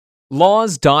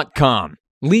Laws.com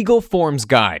Legal Forms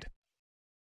Guide.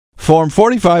 Form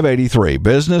 4583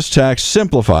 Business Tax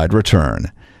Simplified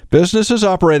Return. Businesses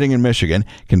operating in Michigan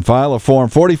can file a Form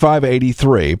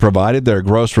 4583 provided their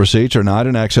gross receipts are not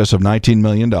in excess of $19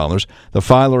 million. The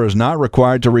filer is not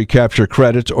required to recapture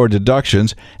credits or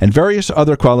deductions, and various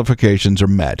other qualifications are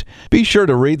met. Be sure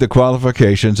to read the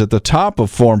qualifications at the top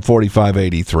of Form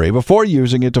 4583 before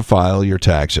using it to file your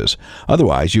taxes.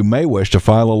 Otherwise, you may wish to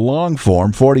file a long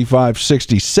Form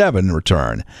 4567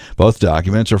 return. Both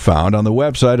documents are found on the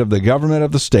website of the government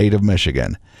of the state of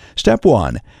Michigan. Step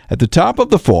 1. At the top of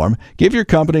the form, give your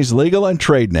company's legal and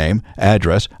trade name,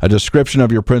 address, a description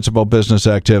of your principal business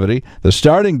activity, the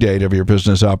starting date of your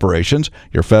business operations,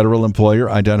 your federal employer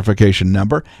identification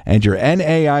number, and your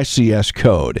NAICS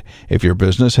code. If your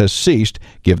business has ceased,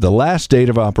 give the last date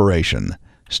of operation.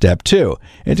 Step 2.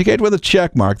 Indicate with a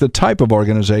check mark the type of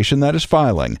organization that is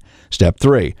filing. Step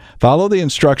 3. Follow the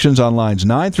instructions on lines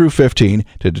 9 through 15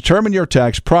 to determine your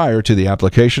tax prior to the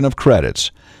application of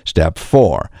credits. Step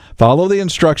 4. Follow the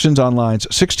instructions on lines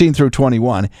 16 through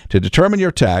 21 to determine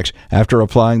your tax after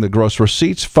applying the gross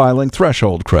receipts filing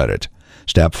threshold credit.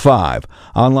 Step 5.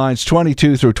 On lines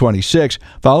 22 through 26,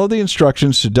 follow the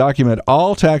instructions to document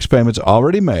all tax payments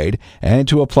already made and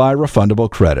to apply refundable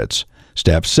credits.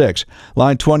 Step 6.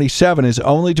 Line 27 is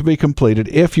only to be completed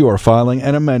if you are filing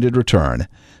an amended return.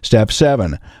 Step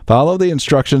 7. Follow the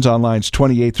instructions on lines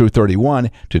 28 through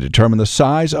 31 to determine the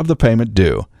size of the payment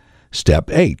due. Step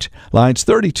 8. Lines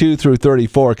 32 through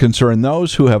 34 concern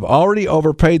those who have already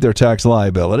overpaid their tax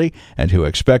liability and who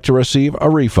expect to receive a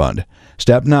refund.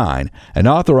 Step 9. An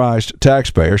authorized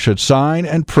taxpayer should sign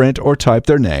and print or type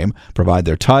their name, provide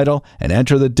their title, and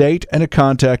enter the date and a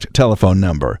contact telephone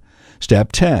number.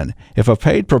 Step 10. If a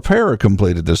paid preparer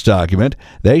completed this document,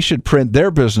 they should print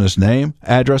their business name,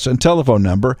 address, and telephone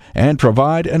number and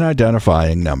provide an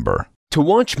identifying number. To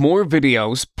watch more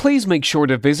videos, please make sure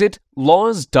to visit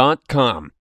laws.com.